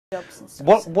jobs and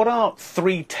stuff. What are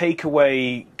 3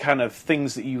 takeaway kind of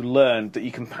things that you learned that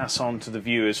you can pass on to the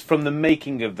viewers from the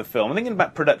making of the film? I'm thinking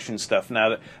about production stuff now.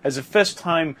 That as a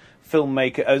first-time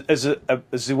filmmaker, as a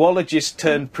zoologist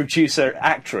turned producer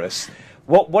actress,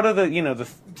 what are the the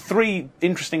 3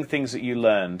 interesting things that you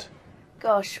learned?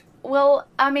 Gosh. Well,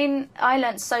 I mean, I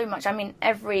learned so much. I mean,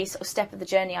 every sort of step of the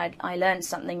journey, I learned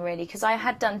something really, because I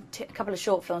had done a couple of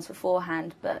short films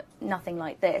beforehand, but nothing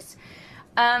like this.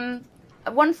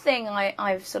 One thing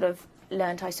I've sort of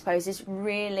learned, I suppose, is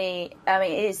really, I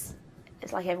mean, it's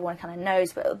like everyone kind of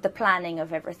knows, but the planning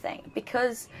of everything,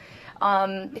 because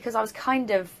I was kind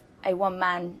of a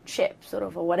one-man ship, sort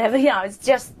of, or whatever. I was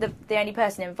just the only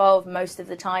person involved most of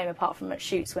the time, apart from at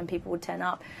shoots when people would turn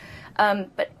up.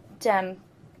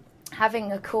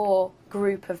 Having a core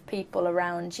group of people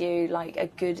around you, like a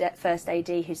good first AD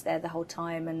who's there the whole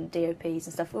time, and DOPs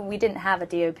and stuff. We didn't have a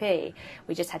DOP.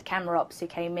 We just had camera ops who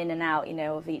came in and out,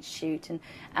 of each shoot,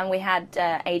 and we had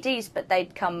ADs, but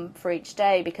they'd come for each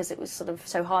day because it was sort of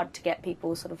so hard to get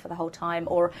people sort of for the whole time,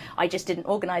 or I just didn't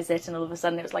organise it, and all of a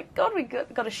sudden it was like, God, we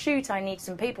got a shoot. I need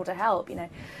some people to help,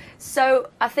 So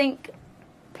I think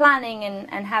planning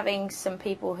and having some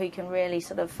people who can really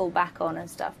sort of fall back on and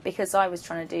stuff, because I was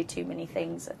trying to do too many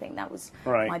things. I think that was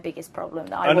my biggest problem,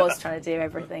 that I was trying to do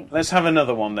everything. Let's have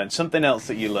another one then. Something else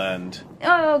that you learned.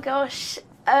 Oh gosh,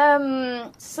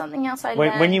 something else I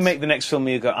learned. When you make the next film,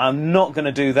 you go, I'm not going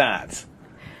to do that.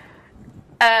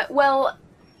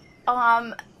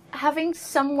 Having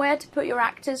somewhere to put your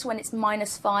actors when it's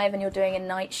 -5 and you're doing a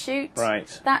night shoot,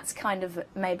 that's kind of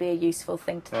maybe a useful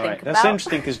thing to think about. That's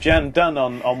interesting, because Jan Dunn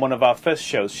on one of our first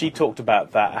shows, she talked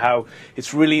about that, how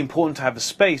it's really important to have a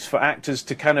space for actors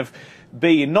to kind of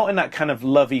be, not in that kind of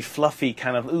lovey, fluffy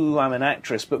kind of, ooh, I'm an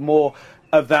actress, but more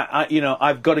of that,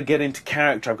 I've got to get into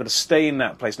character, I've got to stay in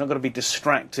that place, not got to be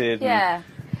distracted. Yeah.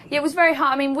 Yeah, it was very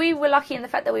hard. I mean, we were lucky in the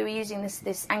fact that we were using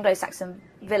this Anglo-Saxon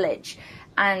village.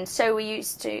 And so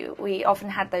we often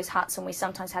had those huts, and we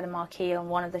sometimes had a marquee on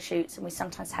one of the shoots, and we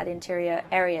sometimes had interior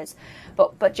areas.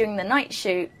 But during the night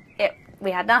shoot,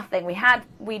 we had nothing.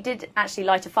 We did actually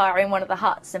light a fire in one of the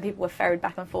huts, and people were ferried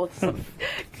back and forth, sort of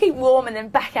keep warm, and then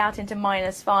back out into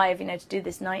 -5, to do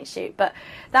this night shoot. But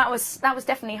that was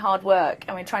definitely hard work.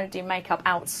 I mean, trying to do makeup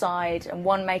outside, and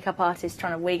one makeup artist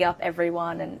trying to wig up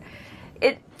everyone, and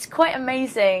it's quite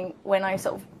amazing when I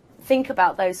sort of think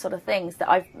about those sort of things that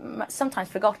I've sometimes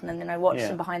forgotten, and then I watch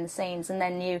them behind the scenes, and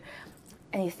then you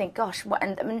think, gosh, what?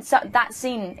 And I mean, so that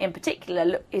scene in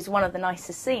particular is one of the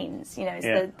nicest scenes.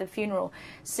 It's the funeral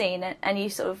scene, and you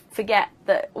sort of forget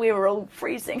that we were all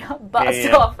freezing our butts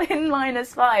off in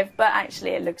 -5, but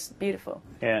actually it looks beautiful.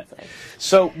 Yeah.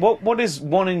 So what is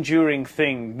one enduring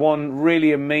thing, one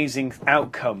really amazing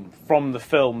outcome from the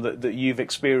film that you've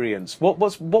experienced? What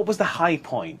was the high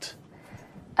point?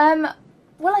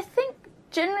 Well, I think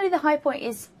generally the high point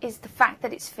is the fact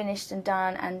that it's finished and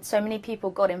done, and so many people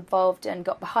got involved and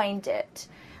got behind it.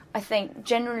 I think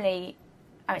generally,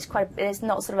 I mean, it's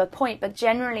not sort of a point, but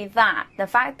generally the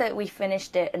fact that we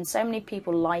finished it and so many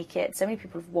people like it, so many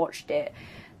people have watched it,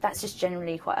 that's just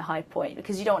generally quite a high point,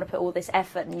 because you don't want to put all this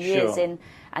effort and years in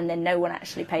and then no one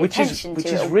actually paid attention to it.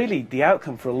 Which is really the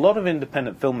outcome for a lot of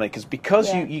independent filmmakers,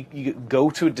 because you go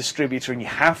to a distributor and you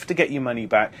have to get your money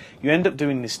back. You end up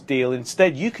doing this deal.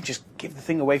 Instead, you could just give the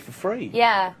thing away for free.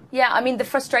 Yeah. I mean, the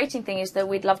frustrating thing is that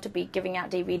we'd love to be giving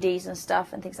out DVDs and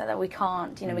stuff and things like that. We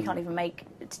can't. We can't even make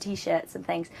T-shirts and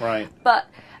things. Right.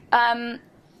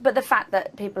 But the fact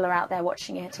that people are out there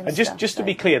watching it and stuff, just to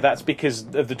be clear, that's because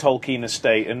of the Tolkien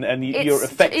estate, and you're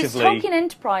effectively... It's Tolkien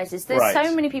Enterprises. There's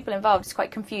so many people involved, it's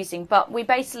quite confusing. But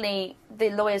the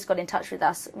lawyers got in touch with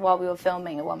us while we were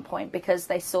filming at one point, because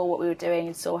they saw what we were doing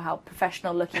and saw how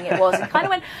professional looking it was, and kind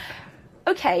of went,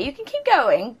 okay, you can keep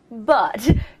going, but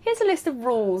here's a list of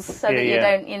rules so that you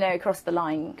don't, cross the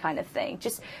line, kind of thing.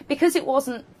 Just because it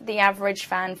wasn't the average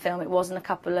fan film, it wasn't a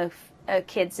couple of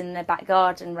kids in their back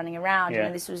garden running around.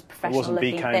 This was professional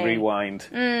looking thing. It wasn't Be Kind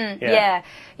Rewind.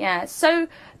 Yeah. So,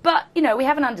 but we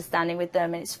have an understanding with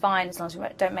them, and it's fine as long as we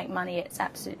don't make money. It's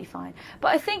absolutely fine. But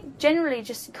I think generally,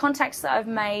 just contacts that I've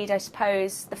made, I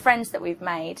suppose, the friends that we've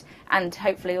made, and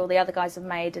hopefully all the other guys have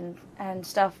made and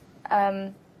stuff.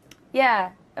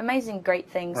 Amazing, great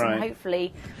things, and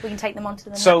hopefully we can take them on to the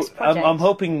next project. So I'm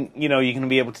hoping you're going to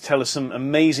be able to tell us some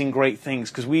amazing, great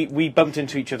things, because we bumped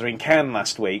into each other in Cannes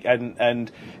last week, and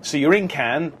so you're in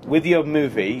Cannes with your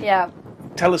movie. Yeah.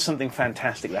 Tell us something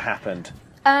fantastic that happened.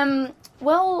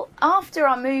 Well, after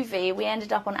our movie, we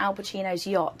ended up on Al Pacino's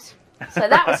yacht. So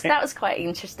that was quite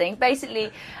interesting.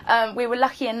 Basically, we were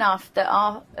lucky enough that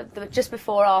just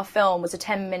before our film was a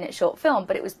 10-minute short film,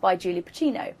 but it was by Julie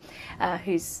Pacino,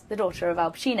 who's the daughter of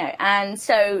Al Pacino, and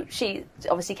so she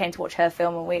obviously came to watch her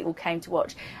film, and we all came to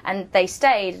watch, and they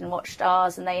stayed and watched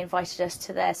ours, and they invited us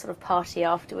to their sort of party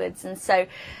afterwards, and so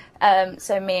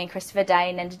me and Christopher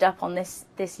Dane ended up on this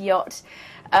yacht,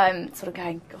 sort of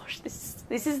going, gosh, this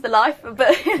is the life,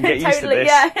 but totally,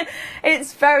 yeah,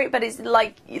 it's but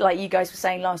like you guys were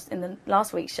saying in the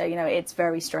last week's show, it's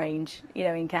very strange,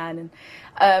 in Cannes,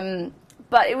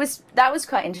 but that was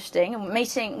quite interesting, and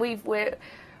meeting, we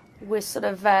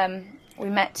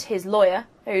met his lawyer,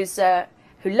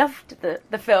 who loved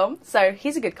the film, so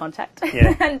he's a good contact,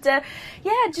 yeah. And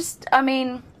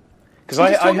because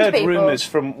I heard rumours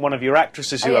from one of your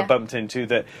actresses who I bumped into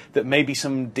that maybe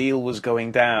some deal was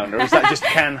going down, or is that just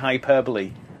Cannes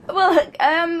hyperbole? Well,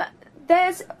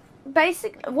 there's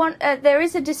there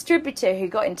is a distributor who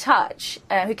got in touch,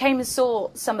 who came and saw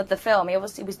some of the film. He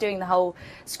obviously was doing the whole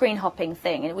screen hopping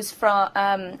thing. It was from,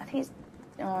 I think it's,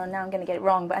 now I'm going to get it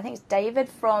wrong, but I think it's David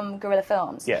from Guerrilla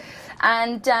Films. Yeah.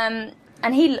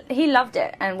 And he loved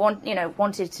it and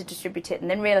wanted to distribute it, and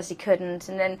then realised he couldn't,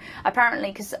 and then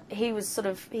apparently, because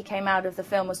he came out of the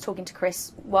film, was talking to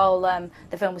Chris while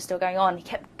the film was still going on. He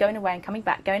kept going away and coming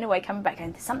back, going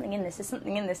there's something in this, there's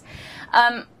something in this.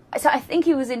 So I think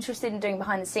he was interested in doing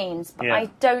behind the scenes, but I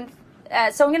don't.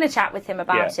 So I'm going to chat with him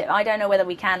about it. I don't know whether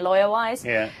we can lawyer-wise,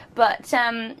 but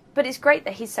it's great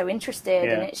that he's so interested,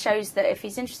 and it shows that if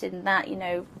he's interested in that,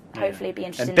 hopefully he'd be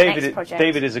interested in the next project.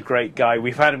 David is a great guy.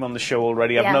 We've had him on the show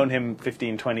already. I've known him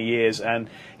 15, 20 years, and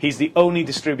he's the only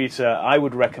distributor I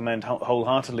would recommend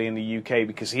wholeheartedly in the UK,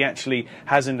 because he actually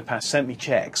has in the past sent me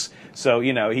checks. So,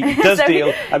 he does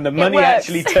deal, and the money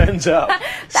actually turns up.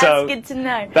 That's good to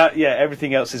know.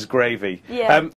 Everything else is gravy. Yeah.